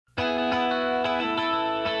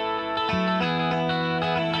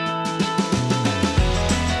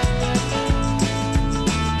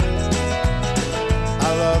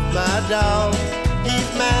dog, he's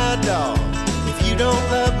my dog. If you don't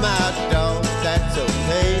love my dog, that's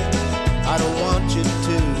okay. I don't want you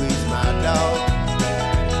to, he's my dog.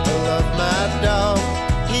 I love my dog,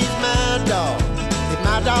 he's my dog. If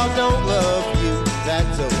my dog don't love you,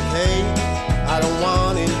 that's okay. I don't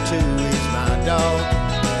want him to, he's my dog.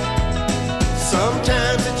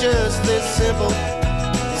 Sometimes it's just this simple.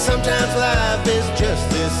 Sometimes life is just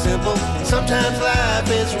this simple. Sometimes life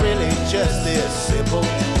is really just this simple.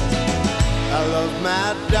 I love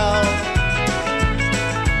my dog.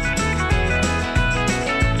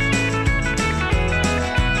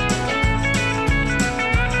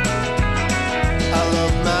 I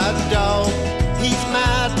love my dog. He's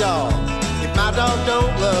my dog. If my dog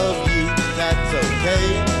don't love you, that's okay.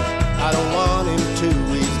 I don't want him to,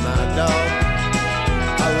 he's my dog.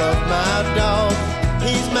 I love my dog.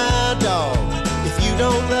 He's my dog. If you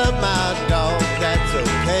don't love my dog, that's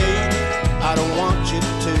okay. I don't want you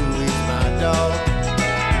to, he's my dog.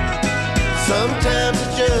 Sometimes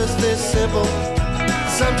it's just this simple.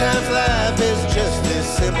 Sometimes life is just this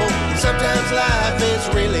simple. Sometimes life is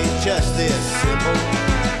really just this simple.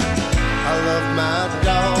 I love my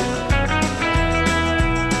dog.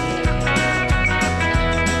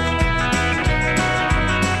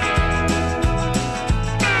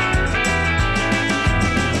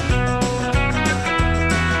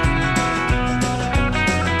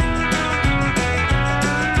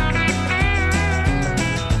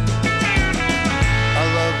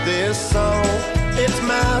 It's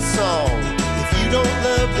my song. If you don't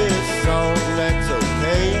love this song, that's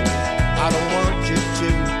okay. I don't want you to.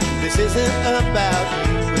 This isn't about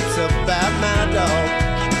you, it's about my dog.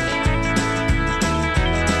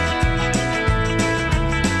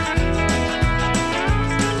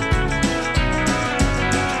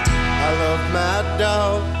 I love my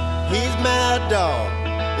dog, he's my dog.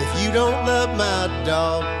 If you don't love my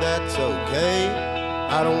dog, that's okay.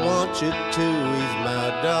 I don't want you to, he's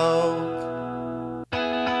my dog.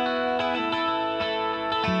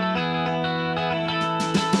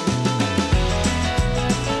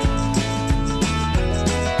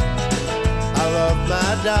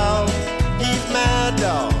 My dog, he's my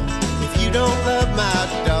dog. If you don't love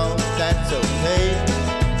my dog, that's okay.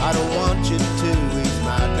 I don't want you to, he's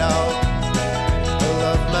my dog. I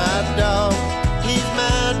love my dog, he's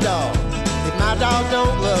my dog. If my dog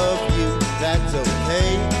don't